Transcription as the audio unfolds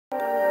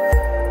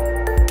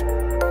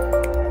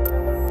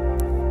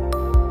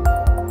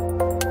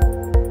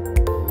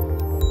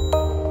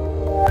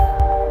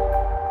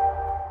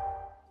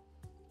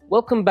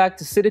Welcome back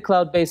to City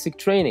Cloud Basic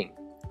Training,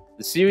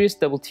 the series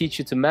that will teach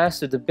you to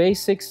master the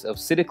basics of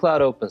City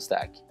Cloud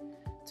OpenStack.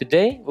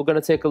 Today, we're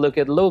going to take a look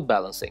at load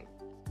balancing.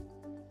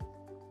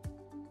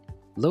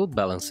 Load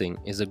balancing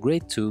is a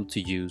great tool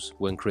to use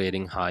when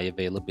creating high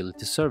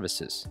availability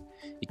services.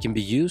 It can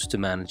be used to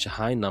manage a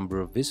high number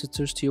of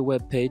visitors to your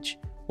web page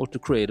or to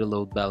create a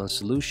load balance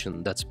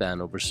solution that span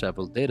over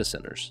several data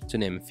centers, to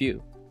name a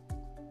few.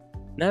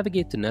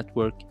 Navigate to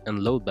Network and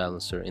Load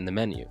Balancer in the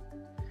menu.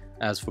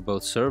 As for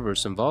both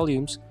servers and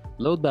volumes,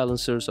 load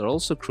balancers are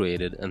also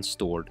created and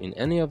stored in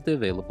any of the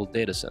available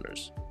data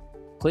centers.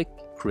 Click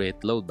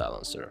Create Load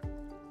Balancer.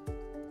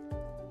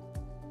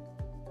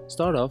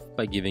 Start off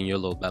by giving your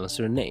load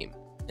balancer a name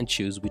and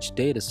choose which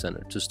data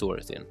center to store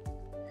it in.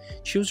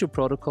 Choose your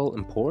protocol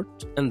and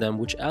port and then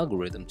which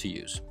algorithm to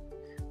use.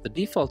 The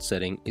default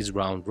setting is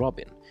round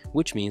robin,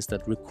 which means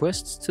that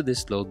requests to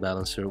this load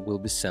balancer will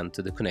be sent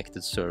to the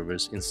connected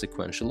servers in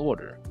sequential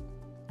order.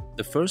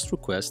 The first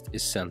request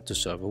is sent to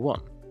server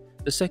 1,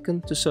 the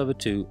second to server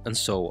 2, and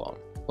so on,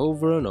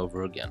 over and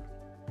over again.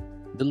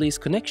 The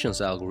least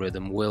connections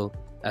algorithm will,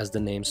 as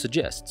the name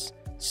suggests,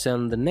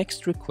 send the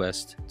next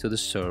request to the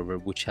server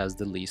which has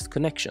the least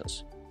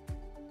connections.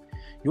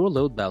 Your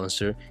load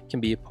balancer can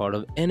be a part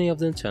of any of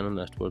the internal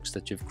networks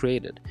that you've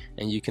created,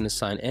 and you can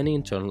assign any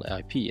internal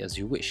IP as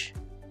you wish.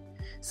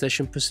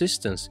 Session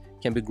persistence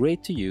can be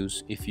great to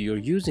use if you're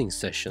using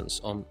sessions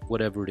on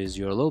whatever it is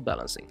you're load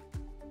balancing.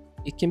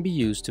 It can be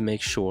used to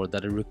make sure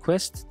that a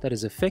request that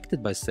is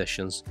affected by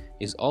sessions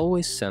is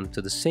always sent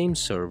to the same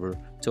server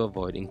to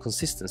avoid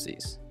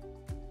inconsistencies.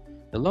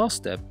 The last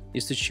step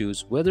is to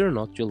choose whether or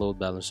not your load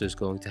balancer is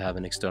going to have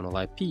an external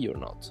IP or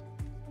not.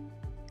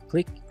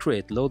 Click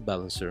Create Load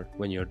Balancer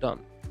when you're done.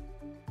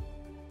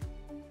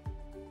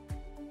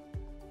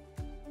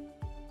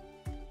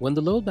 When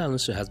the load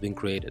balancer has been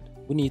created,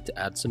 we need to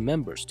add some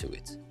members to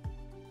it.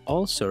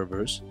 All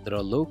servers that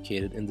are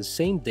located in the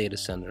same data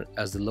center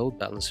as the load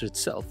balancer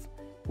itself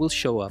will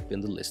show up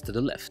in the list to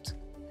the left.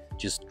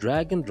 Just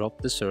drag and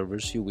drop the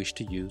servers you wish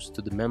to use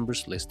to the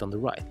members list on the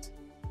right.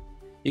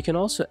 You can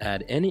also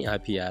add any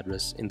IP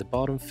address in the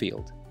bottom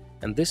field,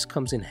 and this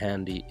comes in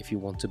handy if you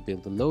want to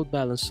build a load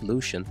balance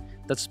solution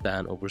that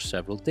span over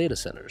several data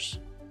centers.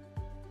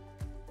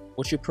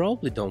 What you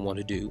probably don't want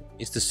to do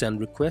is to send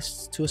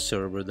requests to a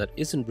server that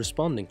isn't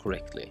responding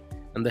correctly,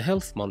 and the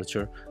health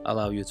monitor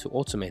allows you to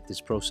automate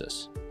this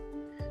process.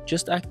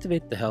 Just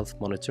activate the health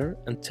monitor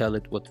and tell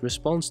it what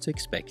response to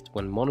expect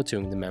when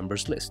monitoring the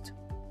members list.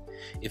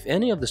 If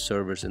any of the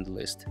servers in the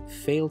list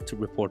fail to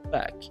report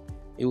back,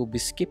 it will be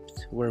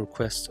skipped where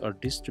requests are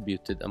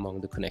distributed among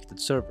the connected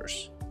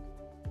servers.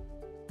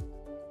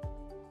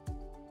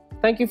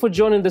 Thank you for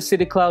joining the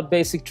City Cloud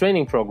Basic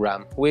Training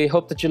Program. We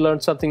hope that you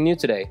learned something new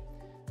today.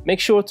 Make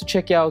sure to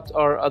check out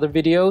our other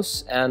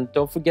videos and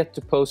don't forget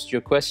to post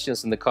your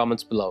questions in the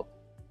comments below.